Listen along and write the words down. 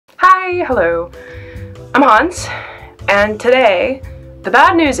Hi, hello. I'm Hans, and today the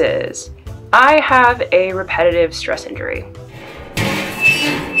bad news is I have a repetitive stress injury.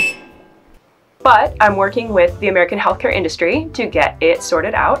 But I'm working with the American healthcare industry to get it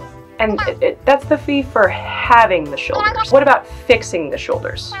sorted out, and that's the fee for having the shoulders. What about fixing the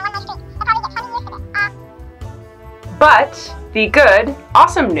shoulders? But the good,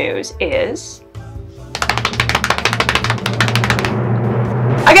 awesome news is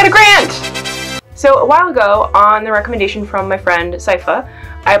I got a grant! So a while ago, on the recommendation from my friend Saifa,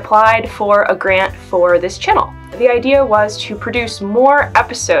 I applied for a grant for this channel. The idea was to produce more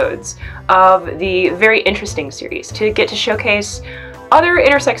episodes of the very interesting series, to get to showcase other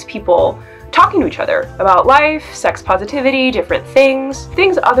intersex people talking to each other about life, sex positivity, different things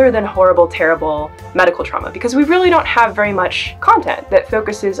other than horrible, terrible medical trauma, because we really don't have very much content that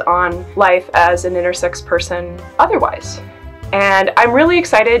focuses on life as an intersex person otherwise. And I'm really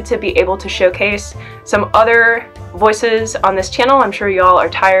excited to be able to showcase some other voices on this channel. I'm sure y'all are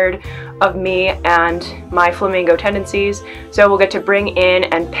tired of me and my flamingo tendencies, so we'll get to bring in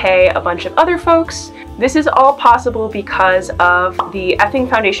and pay a bunch of other folks. This is all possible because of the Effing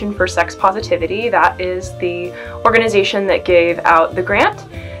Foundation for Sex Positivity. That is the organization that gave out the grant,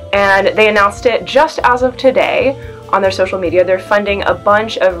 and they announced it just as of today on their social media. They're funding a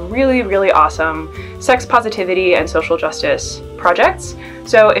bunch of really, really awesome sex positivity and social justice projects.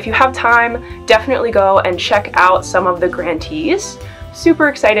 So if you have time, definitely go and check out some of the grantees. Super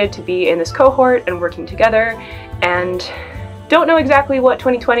excited to be in this cohort and working together, and don't know exactly what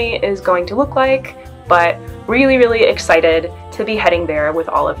 2020 is going to look like, but really, really excited to be heading there with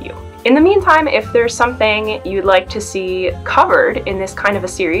all of you. In the meantime, if there's something you'd like to see covered in this kind of a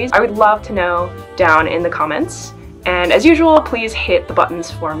series, I would love to know down in the comments. And as usual, please hit the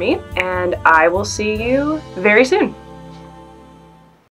buttons for me, and I will see you very soon.